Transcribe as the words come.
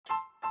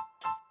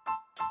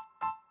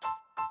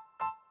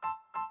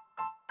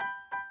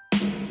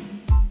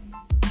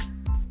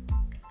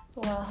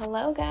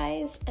Hello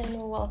guys,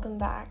 and welcome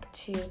back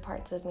to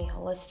Parts of Me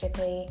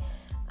Holistically.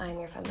 I'm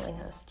your fumbling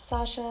host,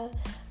 Sasha,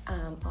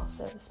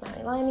 also the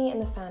Smiley Limey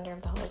and the founder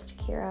of The Holistic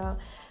Hero.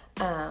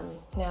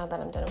 Now that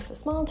I'm done with the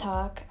small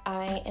talk,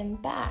 I am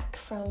back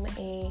from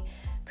a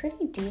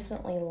pretty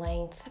decently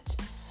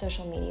lengthed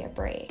social media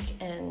break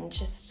and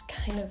just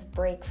kind of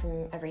break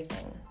from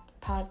everything.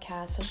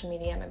 Podcast, social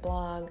media, my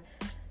blog,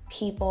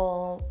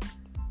 people,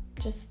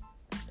 just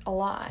a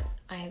lot.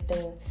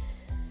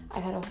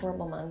 I've had a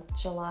horrible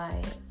month.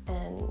 July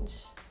and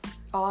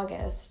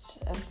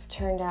August have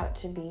turned out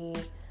to be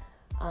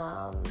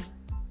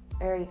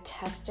very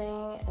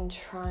testing and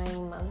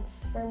trying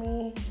months for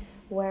me,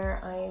 where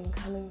I am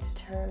coming to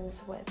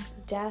terms with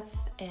death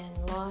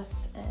and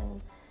loss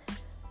and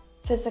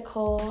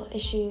physical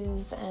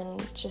issues,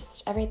 and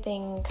just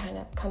everything kind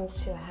of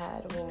comes to a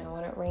head.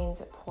 When it rains,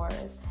 it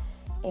pours.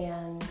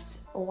 And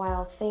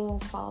while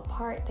things fall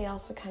apart, they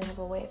also kind of have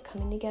a way of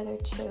coming together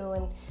too.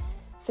 And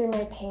through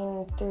my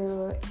pain,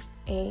 through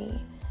a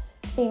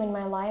theme in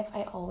my life,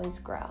 I always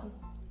grow.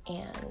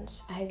 And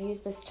I've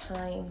used this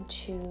time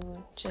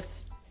to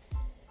just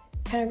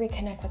kind of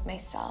reconnect with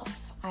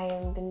myself.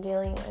 I've been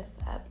dealing with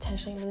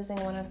potentially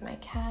losing one of my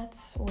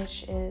cats,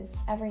 which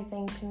is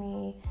everything to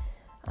me.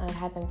 I've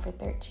had them for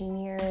 13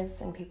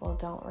 years, and people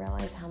don't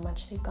realize how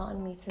much they've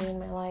gotten me through in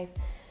my life.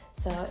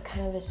 So it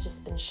kind of has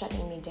just been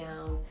shutting me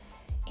down.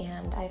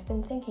 And I've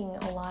been thinking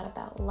a lot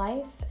about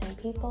life and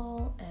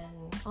people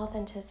and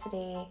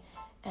authenticity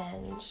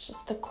and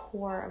just the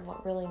core of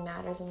what really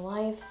matters in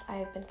life.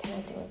 I've been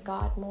connecting with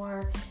God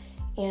more,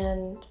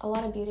 and a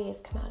lot of beauty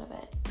has come out of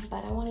it.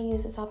 But I want to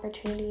use this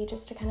opportunity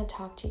just to kind of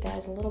talk to you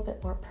guys a little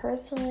bit more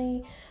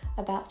personally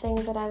about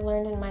things that I've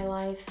learned in my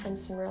life and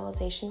some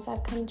realizations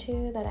I've come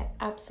to that I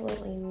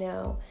absolutely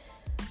know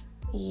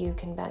you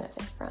can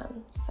benefit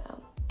from.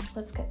 So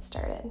let's get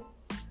started.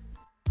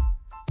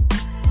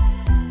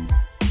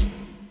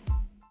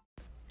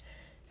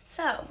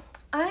 So,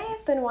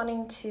 I've been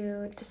wanting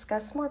to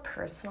discuss more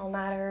personal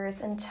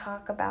matters and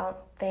talk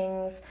about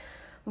things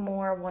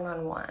more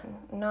one-on-one,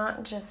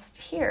 not just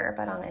here,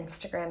 but on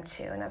Instagram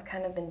too. And I've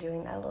kind of been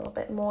doing that a little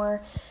bit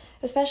more,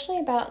 especially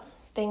about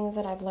things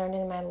that I've learned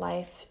in my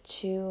life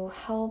to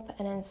help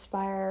and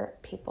inspire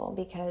people,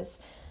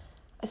 because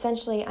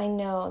essentially I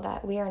know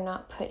that we are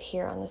not put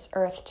here on this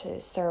earth to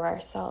serve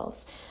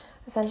ourselves.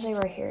 Essentially,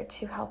 we're here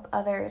to help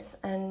others,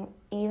 and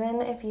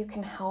even if you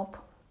can help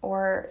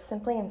or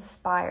simply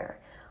inspire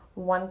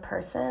one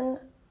person,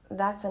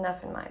 that's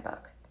enough in my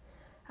book.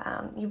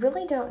 You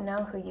really don't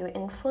know who you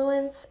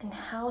influence and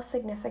how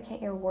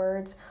significant your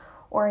words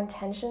or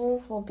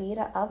intentions will be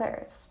to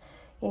others.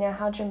 You know,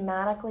 how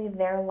dramatically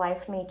their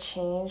life may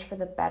change for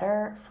the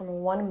better from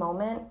one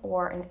moment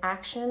or an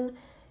action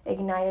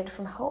ignited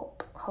from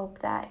hope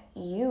that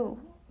you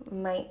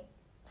might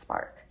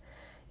spark.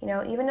 You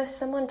know, even if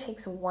someone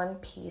takes one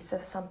piece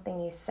of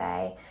something you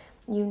say,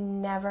 you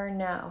never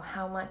know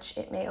how much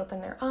it may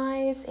open their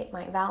eyes, it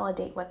might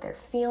validate what they're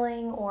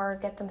feeling, or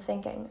get them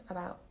thinking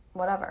about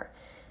whatever.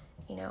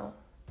 You know,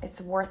 it's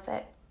worth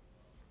it.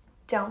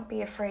 Don't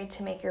be afraid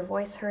to make your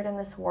voice heard in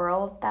this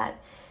world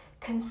that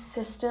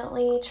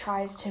consistently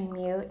tries to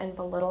mute and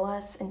belittle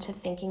us into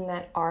thinking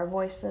that our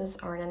voices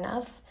aren't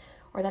enough,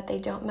 or that they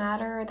don't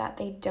matter, or that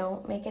they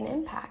don't make an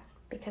impact,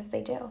 because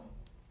they do.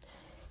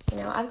 You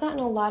know, I've gotten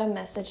a lot of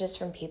messages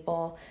from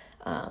people,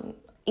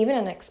 even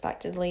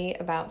unexpectedly,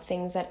 about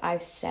things that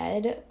I've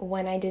said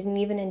when I didn't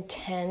even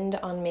intend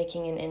on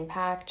making an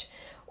impact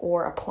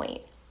or a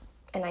point,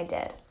 and I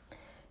did.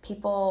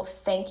 People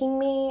thanking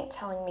me,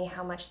 telling me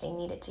how much they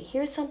needed to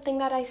hear something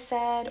that I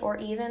said, or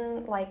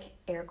even, like,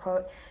 air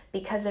quote,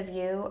 because of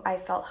you, I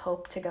felt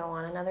hope to go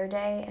on another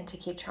day and to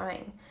keep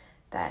trying,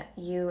 that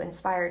you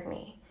inspired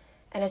me.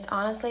 And it's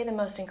honestly the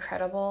most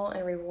incredible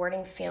and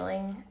rewarding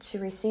feeling to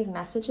receive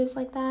messages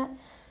like that.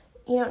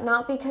 You know,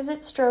 not because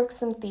it strokes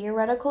some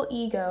theoretical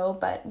ego,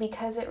 but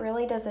because it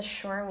really does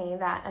assure me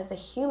that as a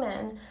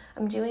human,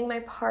 I'm doing my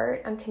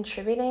part, I'm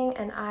contributing,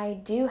 and I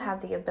do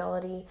have the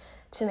ability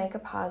to make a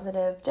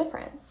positive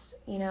difference.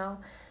 You know,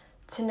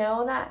 to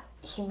know that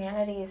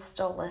humanity is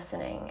still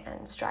listening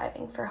and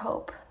striving for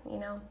hope. You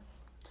know,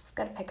 just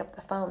gotta pick up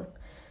the phone.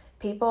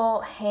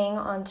 People hang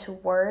on to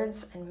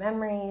words and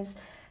memories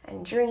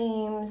and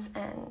dreams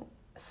and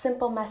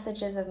simple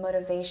messages of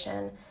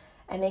motivation,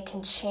 and they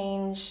can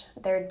change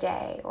their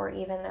day or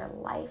even their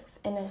life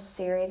in a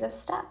series of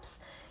steps.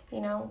 You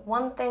know,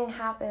 one thing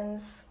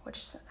happens,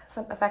 which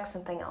affects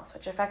something else,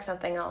 which affects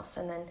something else,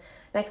 and then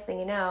next thing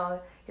you know,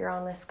 you're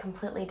on this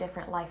completely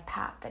different life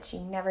path that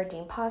you never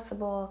deemed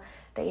possible,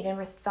 that you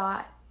never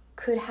thought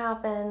could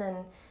happen.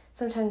 And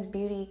sometimes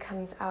beauty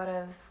comes out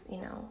of,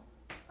 you know,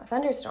 a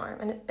thunderstorm.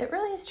 And it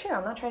really is true.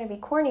 I'm not trying to be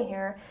corny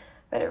here,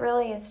 but it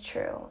really is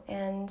true.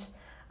 And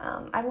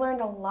I've learned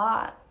a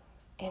lot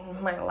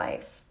in my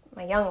life,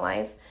 my young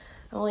life.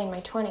 I'm only in my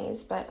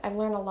 20s, but I've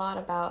learned a lot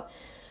about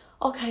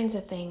all kinds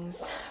of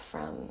things,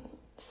 from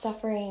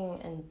suffering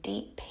and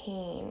deep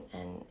pain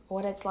and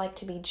what it's like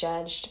to be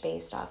judged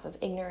based off of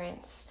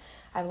ignorance.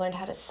 I've learned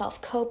how to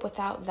self-cope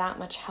without that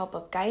much help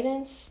of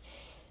guidance.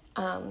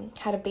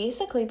 how to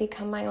basically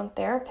become my own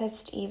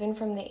therapist even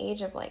from the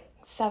age of like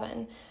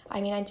 7. I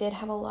mean, I did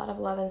have a lot of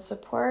love and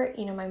support.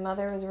 You know, my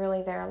mother was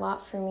really there a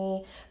lot for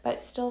me, but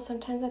still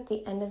sometimes at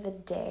the end of the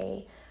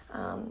day,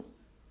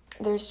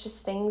 there's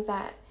just things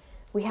that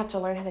we have to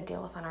learn how to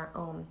deal with on our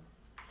own.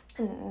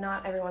 And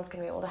not everyone's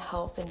going to be able to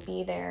help and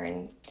be there,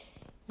 and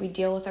we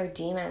deal with our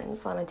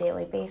demons on a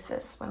daily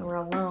basis when we're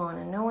alone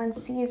and no one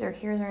sees or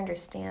hears or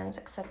understands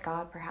except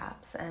God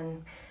perhaps.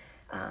 And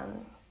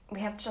we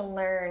have to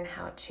learn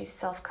how to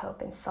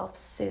self-cope and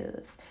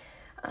self-soothe.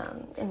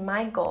 And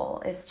my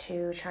goal is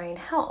to try and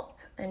help.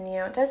 And, you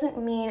know, it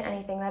doesn't mean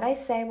anything that I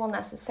say will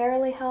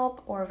necessarily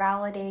help or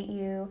validate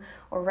you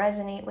or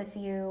resonate with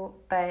you.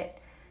 But,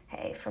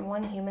 hey, from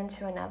one human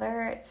to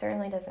another, it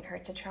certainly doesn't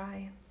hurt to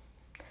try.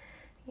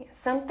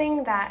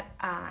 Something that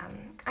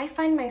I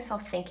find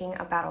myself thinking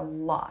about a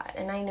lot,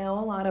 and I know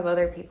a lot of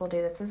other people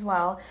do this as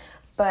well,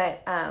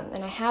 but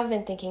and I have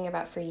been thinking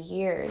about for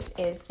years,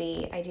 is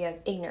the idea of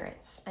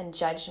ignorance and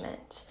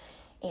judgment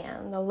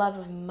and the love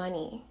of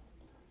money.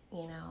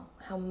 You know,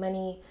 how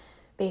money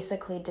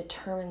basically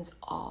determines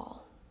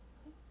all,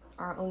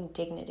 our own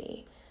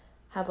dignity.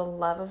 How the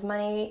love of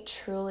money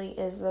truly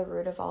is the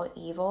root of all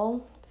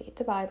evil. Read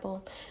the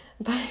Bible,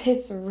 but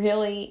it's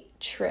really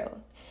true.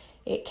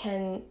 It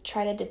can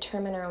try to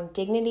determine our own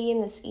dignity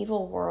in this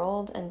evil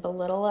world and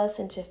belittle us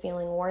into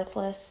feeling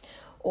worthless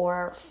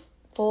or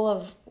full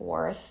of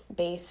worth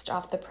based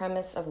off the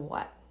premise of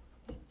what?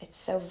 It's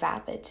so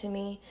vapid to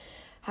me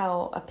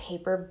how a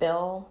paper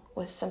bill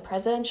with some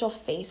presidential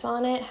face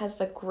on it has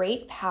the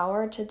great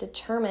power to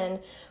determine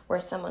where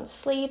someone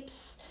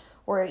sleeps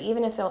or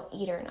even if they'll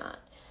eat or not.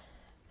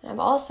 And I've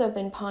also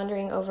been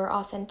pondering over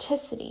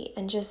authenticity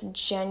and just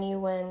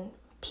genuine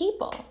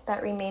people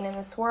that remain in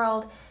this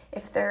world,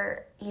 if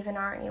there even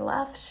are any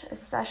left,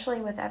 especially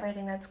with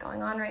everything that's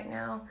going on right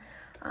now.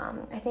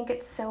 I think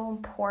it's so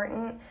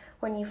important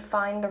when you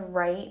find the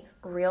right,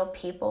 real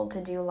people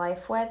to do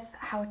life with,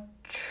 how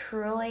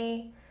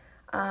truly,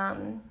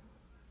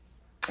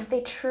 if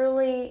they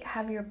truly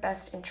have your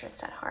best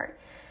interest at heart,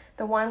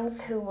 the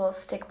ones who will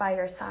stick by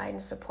your side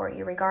and support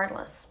you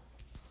regardless.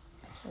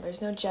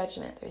 There's no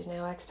judgment, there's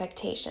no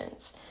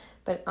expectations,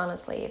 but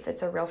honestly, if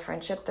it's a real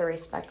friendship, the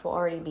respect will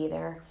already be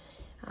there.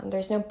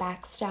 There's no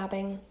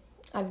backstabbing.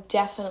 I've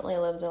definitely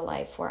lived a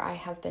life where I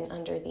have been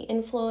under the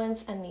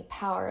influence and the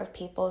power of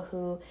people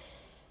who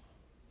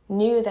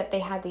knew that they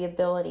had the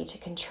ability to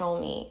control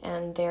me,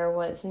 and there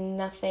was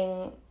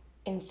nothing,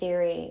 in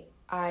theory,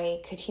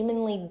 I could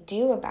humanly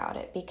do about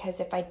it, because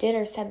if I did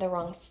or said the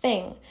wrong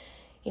thing,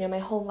 you know, my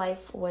whole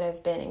life would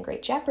have been in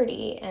great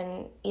jeopardy,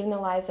 and even the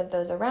lives of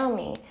those around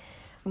me,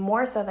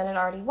 more so than it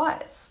already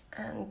was.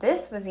 And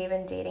this was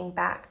even dating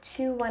back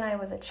to when I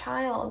was a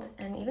child,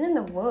 and even in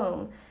the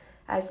womb,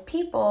 as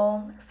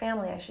people, or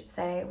family I should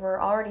say,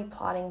 were already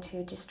plotting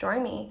to destroy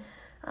me.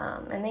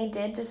 And they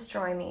did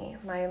destroy me,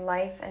 my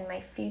life and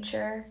my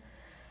future,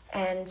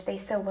 and they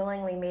so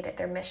willingly made it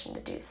their mission to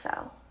do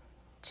so,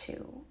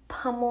 to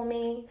pummel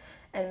me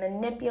and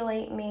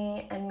manipulate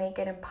me and make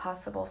it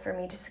impossible for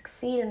me to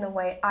succeed in the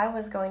way I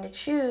was going to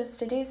choose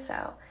to do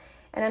so.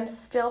 And I'm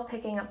still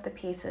picking up the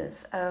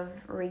pieces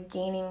of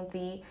regaining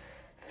the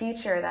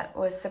future that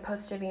was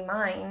supposed to be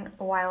mine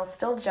while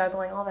still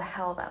juggling all the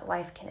hell that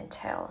life can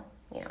entail,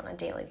 you know, on a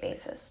daily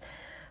basis.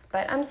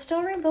 But I'm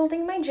still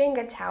rebuilding my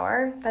Jenga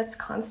tower that's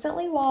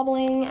constantly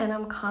wobbling, and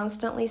I'm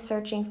constantly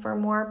searching for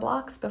more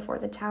blocks before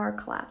the tower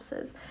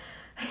collapses.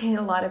 A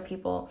lot of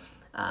people,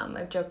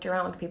 I've joked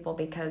around with people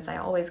because I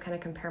always kind of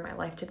compare my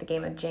life to the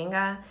game of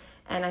Jenga,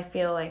 and I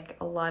feel like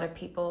a lot of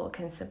people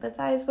can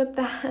sympathize with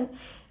that.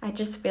 I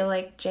just feel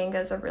like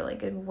Jenga is a really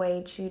good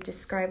way to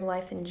describe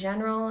life in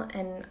general,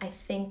 and I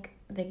think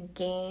the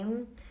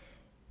game,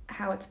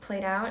 how it's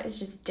played out, is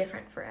just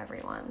different for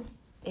everyone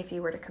if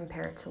you were to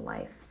compare it to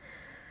life.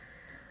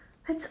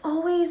 It's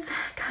always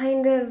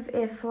kind of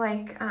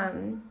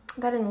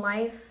that in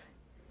life,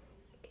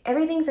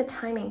 everything's a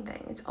timing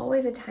thing. It's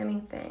always a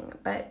timing thing.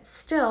 But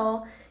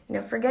still, you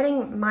know,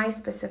 forgetting my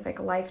specific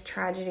life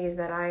tragedies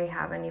that I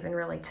haven't even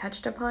really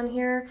touched upon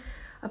here,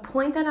 a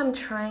point that I'm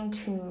trying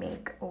to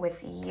make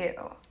with you,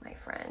 my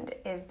friend,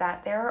 is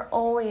that there are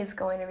always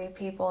going to be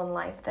people in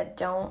life that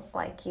don't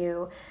like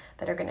you,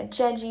 that are going to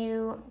judge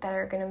you, that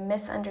are going to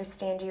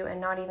misunderstand you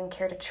and not even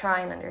care to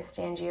try and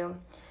understand you.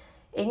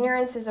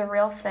 Ignorance is a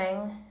real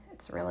thing.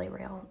 It's really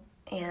real.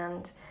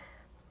 And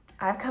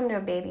I've come to a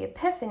baby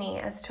epiphany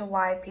as to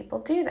why people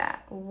do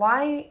that.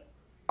 Why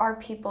are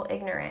people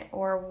ignorant?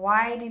 Or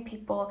why do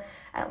people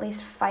at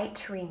least fight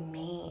to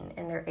remain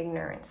in their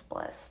ignorance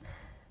bliss?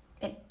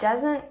 It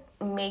doesn't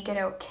make it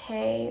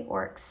okay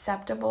or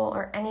acceptable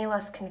or any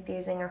less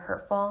confusing or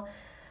hurtful.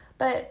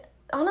 But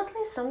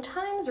honestly,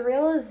 sometimes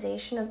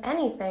realization of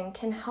anything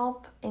can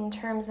help in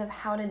terms of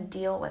how to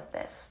deal with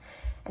this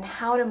and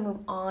how to move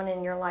on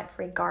in your life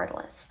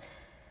regardless.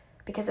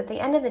 Because at the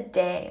end of the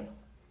day,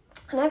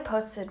 and I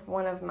posted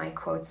one of my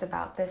quotes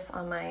about this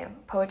on my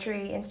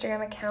poetry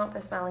Instagram account,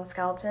 The Smiling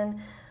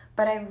Skeleton,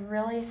 but I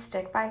really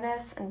stick by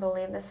this and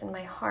believe this in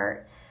my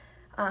heart,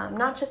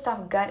 not just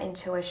off gut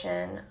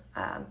intuition,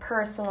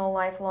 personal,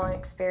 lifelong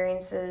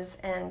experiences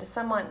and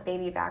somewhat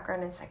baby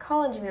background in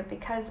psychology, but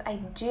because I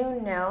do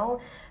know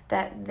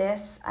that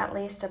this at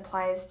least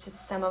applies to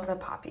some of the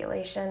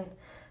population,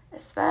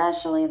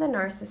 especially the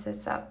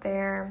narcissists out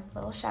there.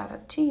 Little shout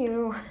out to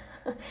you.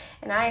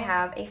 And I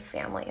have a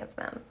family of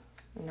them.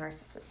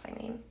 Narcissists, I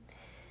mean.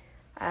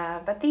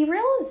 But the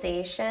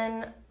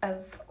realization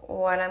of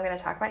what I'm going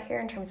to talk about here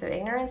in terms of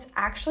ignorance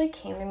actually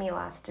came to me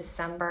last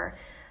December,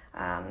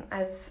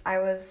 as I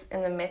was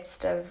in the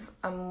midst of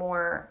a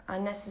more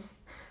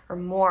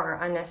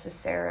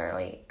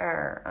unnecessarily,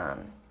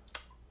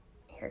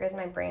 here goes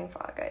my brain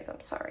fog, guys, I'm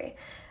sorry.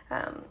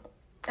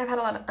 I've had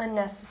a lot of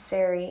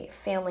unnecessary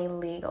family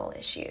legal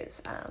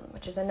issues,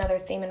 which is another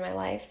theme in my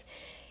life.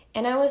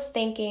 And I was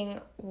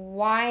thinking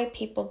why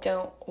people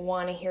don't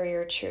want to hear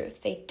your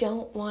truth. They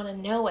don't want to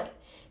know it.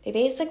 They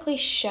basically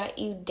shut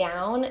you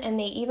down, and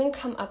they even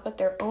come up with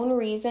their own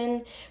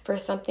reason for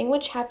something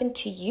which happened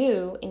to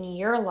you in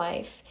your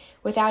life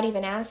without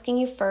even asking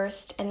you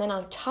first. And then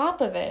on top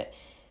of it,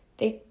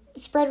 they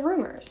spread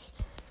rumors.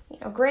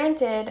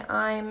 Granted,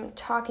 I'm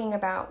talking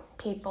about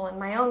people in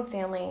my own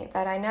family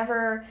that I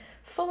never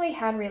fully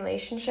had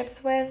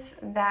relationships with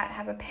that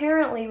have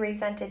apparently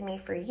resented me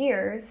for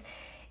years.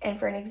 And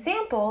for an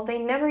example, they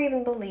never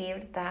even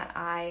believed that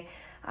I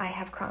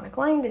have chronic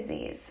Lyme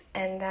disease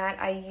and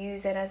that I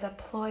use it as a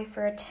ploy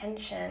for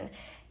attention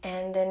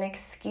and an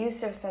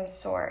excuse of some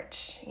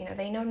sort.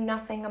 They know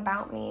nothing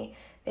about me.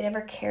 They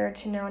never cared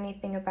to know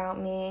anything about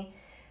me,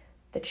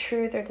 the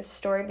truth or the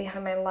story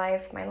behind my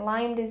life, my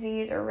Lyme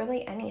disease, or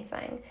really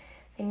anything.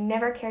 They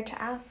never cared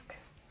to ask.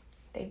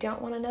 They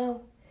don't want to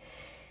know.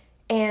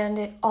 And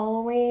it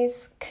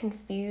always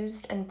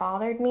confused and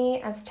bothered me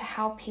as to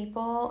how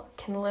people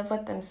can live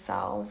with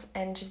themselves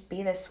and just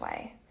be this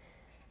way.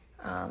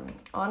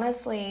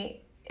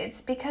 Honestly,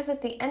 it's because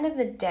at the end of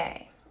the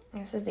day,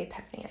 this is the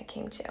epiphany I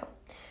came to,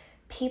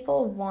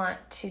 people want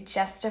to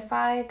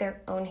justify their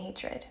own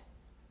hatred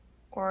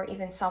or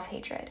even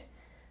self-hatred,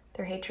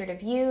 their hatred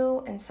of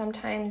you, and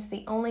sometimes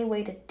the only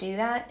way to do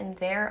that in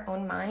their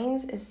own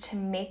minds is to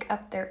make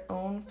up their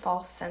own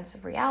false sense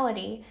of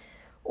reality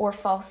or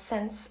false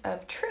sense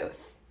of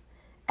truth,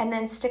 and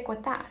then stick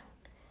with that.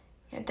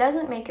 It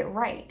doesn't make it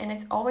right, and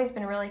it's always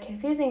been really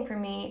confusing for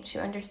me to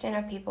understand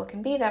how people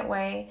can be that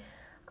way.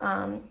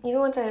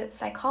 Even with a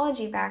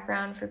psychology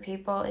background for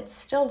people, it's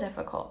still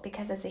difficult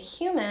because as a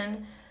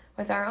human,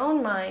 with our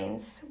own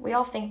minds, we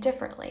all think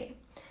differently.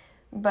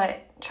 But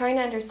trying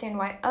to understand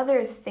why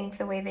others think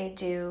the way they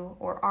do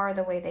or are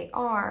the way they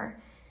are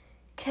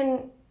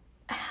can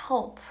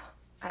help,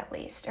 at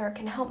least, or it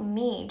can help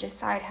me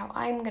decide how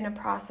I'm going to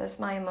process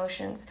my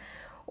emotions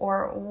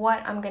or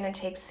what I'm going to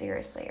take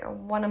seriously or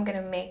what I'm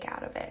going to make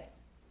out of it.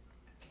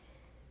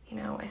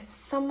 If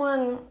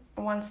someone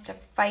wants to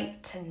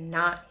fight to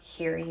not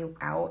hear you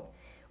out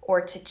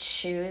or to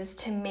choose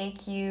to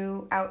make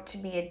you out to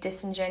be a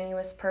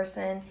disingenuous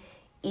person,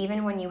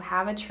 even when you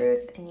have a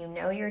truth and you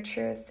know your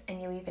truth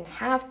and you even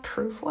have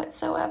proof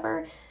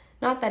whatsoever,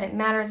 not that it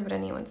matters what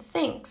anyone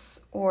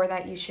thinks or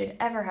that you should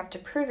ever have to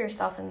prove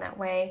yourself in that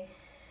way,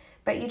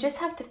 but you just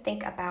have to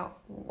think about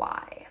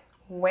why.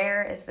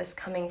 Where is this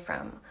coming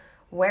from?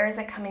 Where is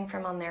it coming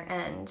from on their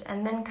end?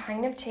 And then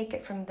kind of take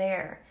it from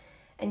there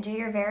and do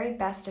your very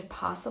best, if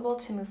possible,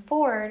 to move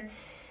forward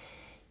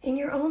in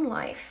your own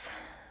life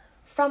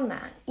from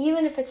that.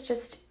 Even if it's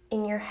just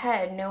in your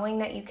head, knowing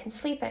that you can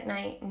sleep at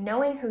night,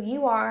 knowing who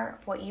you are,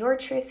 what your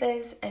truth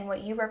is, and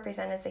what you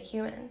represent as a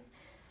human.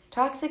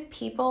 Toxic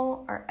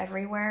people are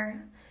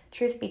everywhere.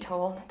 Truth be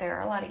told, there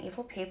are a lot of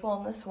evil people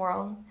in this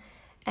world.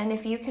 And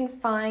if you can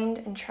find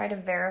and try to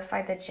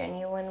verify the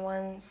genuine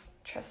ones,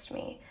 trust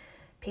me,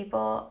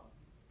 people's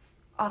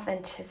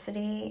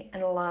authenticity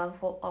and love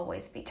will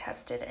always be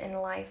tested in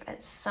life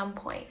at some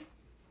point.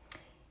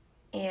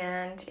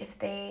 And if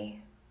they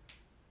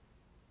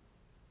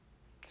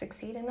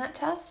succeed in that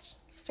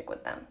test, stick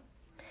with them.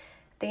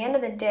 At the end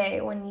of the day,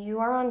 when you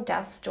are on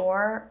death's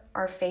door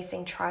or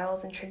facing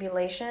trials and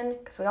tribulation,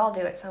 because we all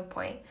do at some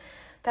point,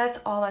 that's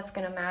all that's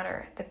going to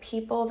matter. The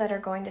people that are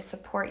going to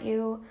support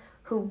you,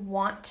 who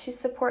want to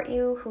support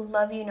you, who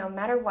love you no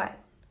matter what,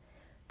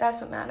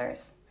 that's what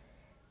matters.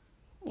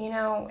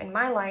 In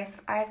my life,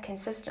 I've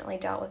consistently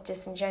dealt with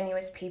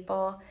disingenuous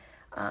people,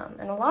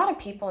 and a lot of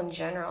people in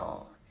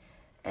general.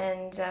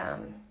 And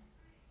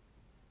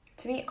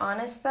to be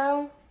honest,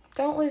 though,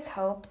 don't lose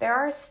hope. There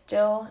are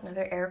still,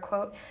 another air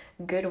quote,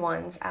 good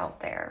ones out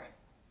there.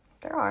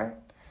 There are.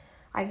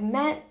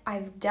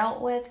 I've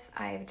dealt with,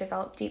 I've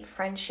developed deep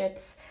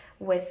friendships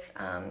with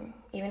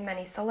even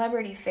many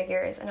celebrity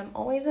figures, and I'm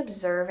always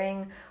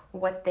observing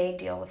what they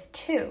deal with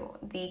too.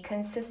 The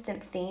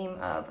consistent theme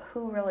of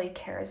who really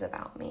cares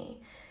about me.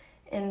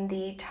 In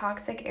the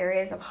toxic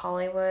areas of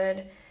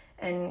Hollywood,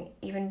 and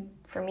even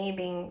for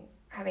me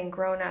having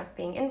grown up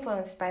being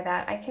influenced by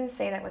that, I can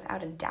say that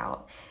without a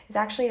doubt. It's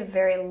actually a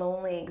very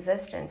lonely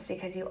existence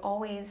because you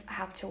always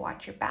have to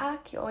watch your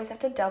back, you always have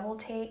to double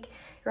take,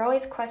 you're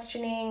always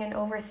questioning and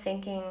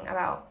overthinking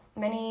about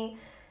many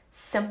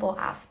simple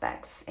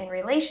aspects in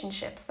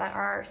relationships that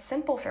are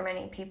simple for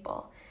many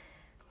people.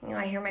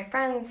 I hear my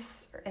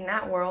friends in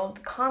that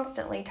world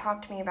constantly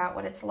talk to me about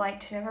what it's like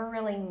to never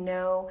really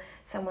know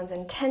someone's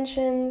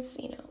intentions.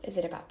 Is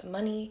it about the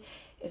money?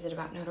 Is it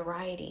about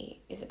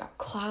notoriety? Is it about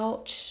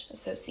clout,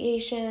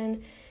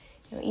 association?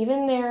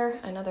 Even their,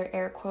 another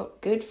air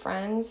quote, good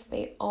friends,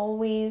 they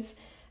always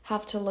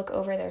have to look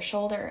over their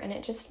shoulder. And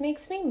it just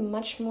makes me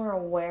much more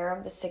aware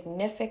of the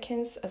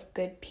significance of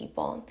good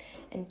people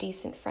and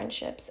decent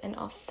friendships and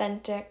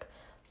authentic,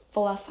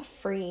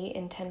 fluff-free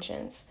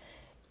intentions.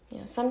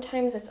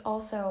 Sometimes it's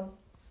also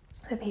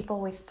the people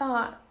we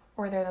thought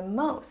were there the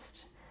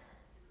most.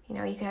 You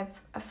can have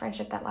a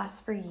friendship that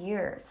lasts for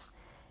years,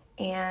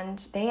 and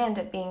they end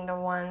up being the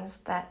ones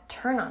that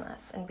turn on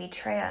us and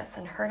betray us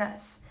and hurt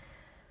us.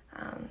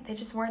 They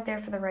just weren't there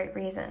for the right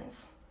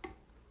reasons.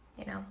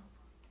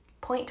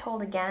 Point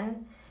told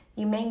again,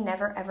 you may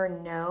never ever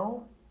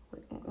know,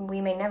 we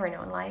may never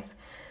know in life,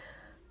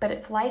 but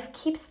if life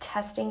keeps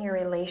testing your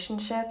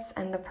relationships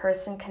and the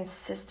person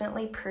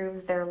consistently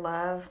proves their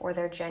love or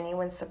their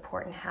genuine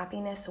support and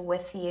happiness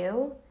with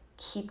you,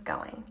 keep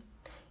going.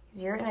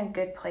 Because you're in a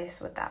good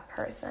place with that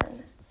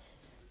person.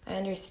 I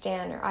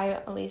understand, or I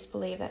at least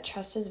believe that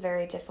trust is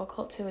very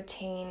difficult to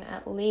attain,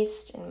 at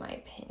least in my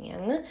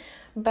opinion.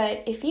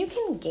 But if you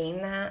can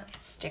gain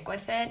that, stick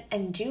with it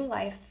and do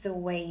life the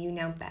way you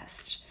know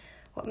best.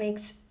 What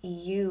makes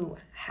you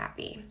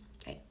happy?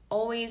 I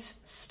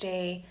always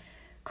stay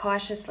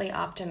cautiously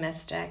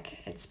optimistic.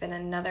 It's been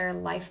another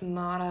life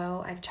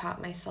motto I've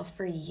taught myself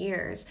for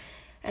years,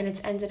 and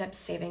it's ended up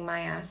saving my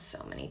ass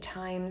so many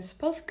times,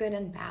 both good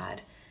and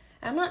bad.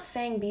 I'm not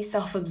saying be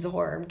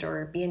self-absorbed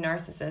or be a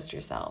narcissist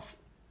yourself,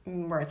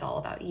 where it's all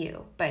about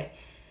you, but at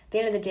the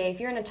end of the day, if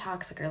you're in a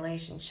toxic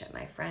relationship,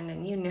 my friend,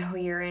 and you know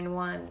you're in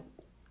one,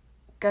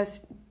 go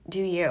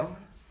do you.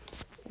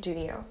 Do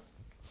you.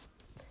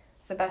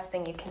 It's the best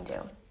thing you can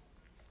do.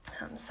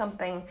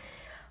 Something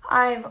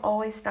I've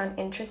always found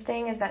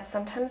interesting is that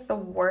sometimes the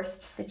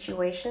worst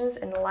situations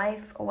in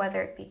life,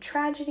 whether it be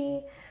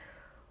tragedy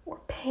or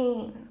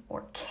pain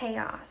or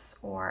chaos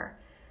or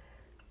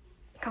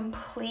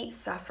complete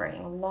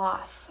suffering,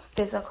 loss,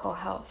 physical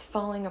health,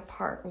 falling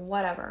apart,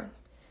 whatever,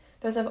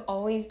 those have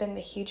always been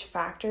the huge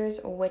factors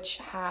which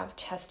have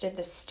tested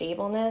the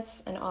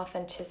stableness and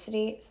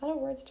authenticity, is that a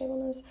word,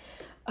 stableness,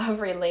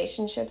 of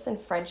relationships and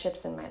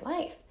friendships in my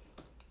life.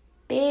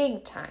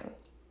 Big time.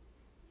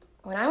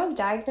 When I was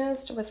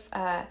diagnosed with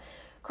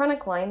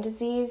chronic Lyme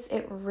disease,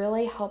 it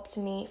really helped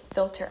me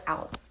filter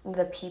out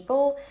the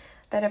people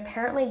that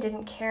apparently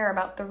didn't care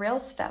about the real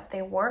stuff.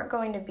 They weren't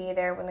going to be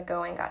there when the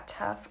going got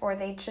tough, or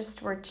they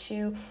just were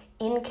too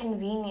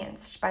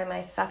inconvenienced by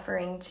my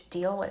suffering to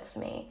deal with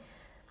me.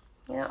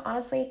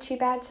 Honestly, too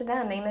bad to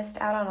them. They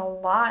missed out on a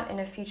lot in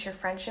a future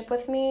friendship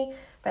with me,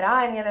 but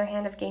I, on the other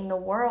hand, have gained the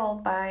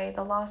world by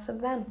the loss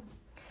of them.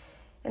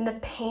 In the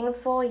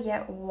painful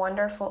yet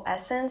wonderful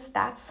essence,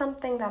 that's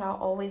something that I'll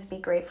always be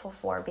grateful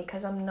for,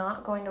 because I'm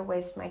not going to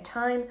waste my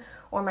time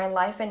or my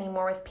life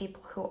anymore with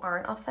people who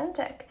aren't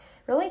authentic.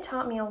 It really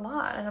taught me a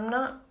lot, and I'm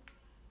not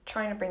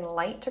trying to bring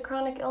light to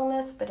chronic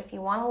illness, but if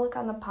you want to look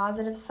on the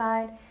positive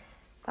side,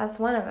 that's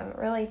one of them. It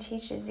really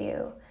teaches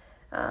you,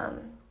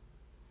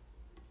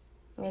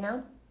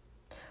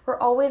 We're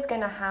always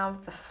going to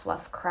have the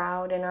fluff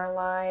crowd in our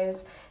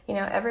lives.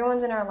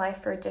 Everyone's in our life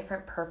for a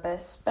different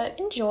purpose, but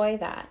enjoy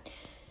that.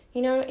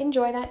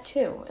 Enjoy that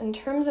too. In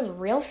terms of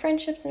real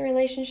friendships and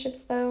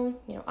relationships, though,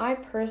 I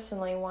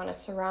personally want to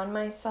surround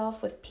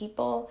myself with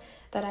people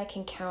that I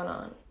can count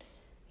on.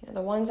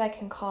 The ones I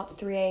can call at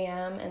 3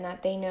 a.m. and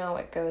that they know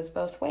it goes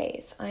both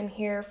ways. I'm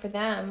here for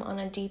them on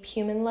a deep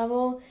human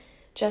level,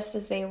 just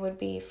as they would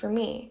be for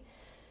me.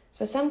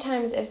 So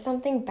sometimes if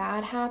something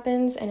bad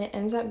happens and it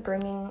ends up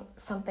bringing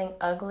something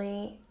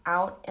ugly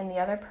out in the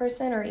other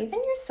person or even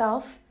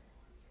yourself,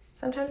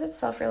 sometimes it's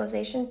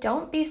self-realization,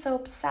 don't be so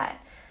upset.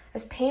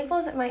 As painful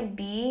as it might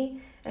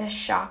be and as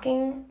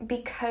shocking,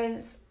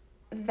 because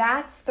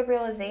that's the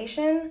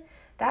realization,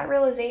 that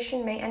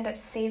realization may end up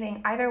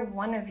saving either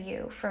one of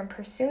you from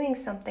pursuing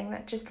something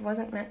that just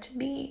wasn't meant to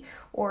be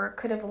or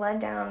could have led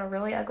down a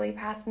really ugly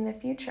path in the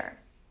future.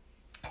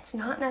 It's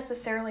not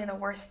necessarily the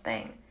worst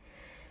thing.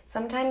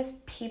 Sometimes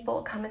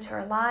people come into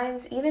our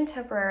lives, even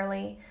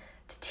temporarily,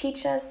 to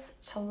teach us,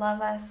 to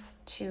love us,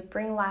 to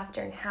bring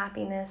laughter and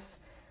happiness,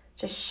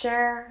 to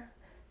share,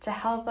 to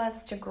help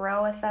us, to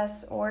grow with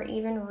us, or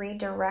even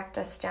redirect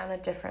us down a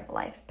different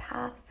life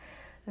path.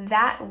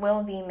 That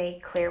will be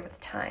made clear with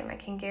time. I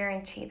can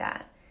guarantee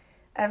that.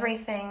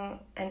 Everything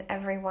and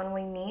everyone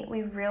we meet,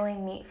 we really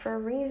meet for a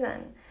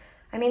reason.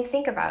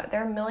 Think about it.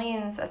 There are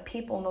millions of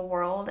people in the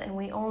world, and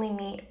we only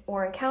meet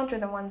or encounter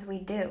the ones we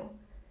do.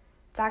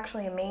 It's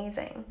actually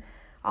amazing.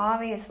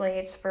 Obviously,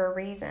 it's for a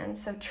reason,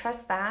 so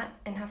trust that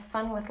and have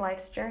fun with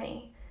life's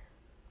journey.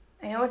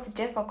 I know it's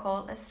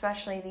difficult,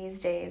 especially these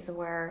days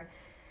where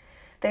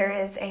there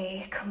is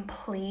a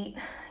complete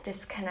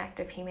disconnect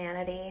of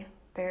humanity.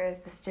 There is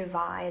this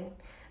divide,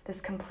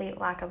 this complete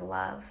lack of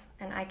love.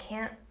 And I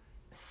can't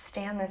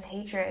stand this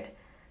hatred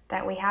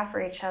that we have for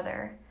each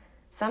other.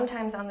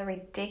 sometimes on the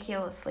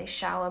ridiculously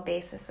shallow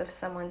basis of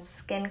someone's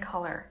skin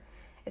color.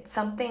 It's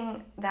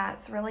something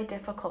that's really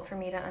difficult for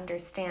me to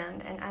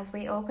understand. And as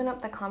we open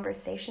up the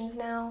conversations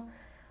now,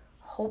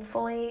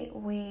 hopefully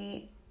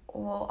we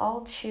will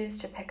all choose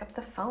to pick up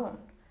the phone,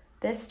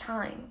 this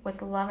time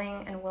with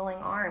loving and willing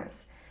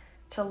arms,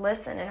 to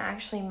listen and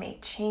actually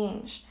make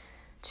change,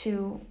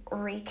 to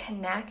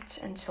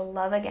reconnect and to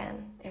love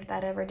again, if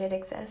that ever did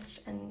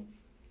exist, and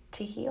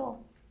to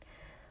heal.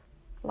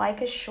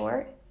 Life is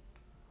short.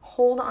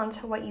 Hold on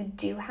to what you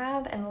do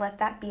have and let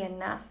that be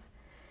enough.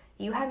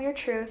 You have your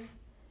truth,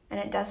 and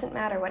it doesn't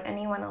matter what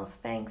anyone else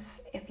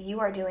thinks. If you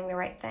are doing the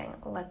right thing,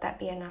 let that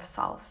be enough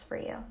solace for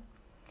you.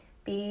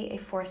 Be a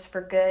force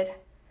for good.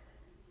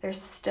 There's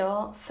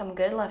still some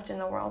good left in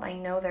the world. I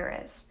know there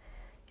is.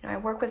 I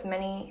work with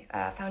many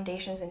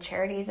foundations and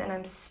charities, and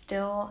I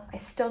still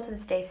to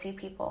this day see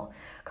people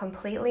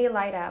completely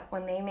light up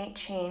when they make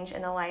change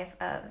in the life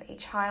of a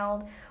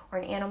child or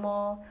an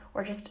animal,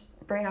 or just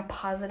bring a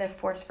positive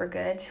force for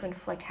good to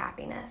inflict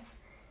happiness.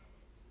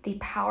 The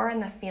power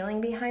and the feeling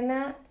behind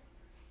that,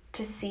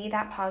 to see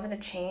that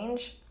positive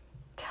change,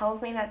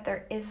 tells me that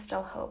there is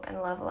still hope and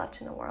love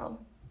left in the world.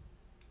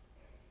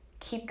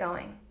 Keep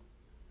going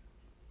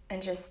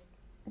and just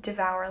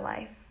devour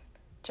life,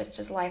 just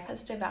as life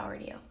has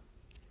devoured you.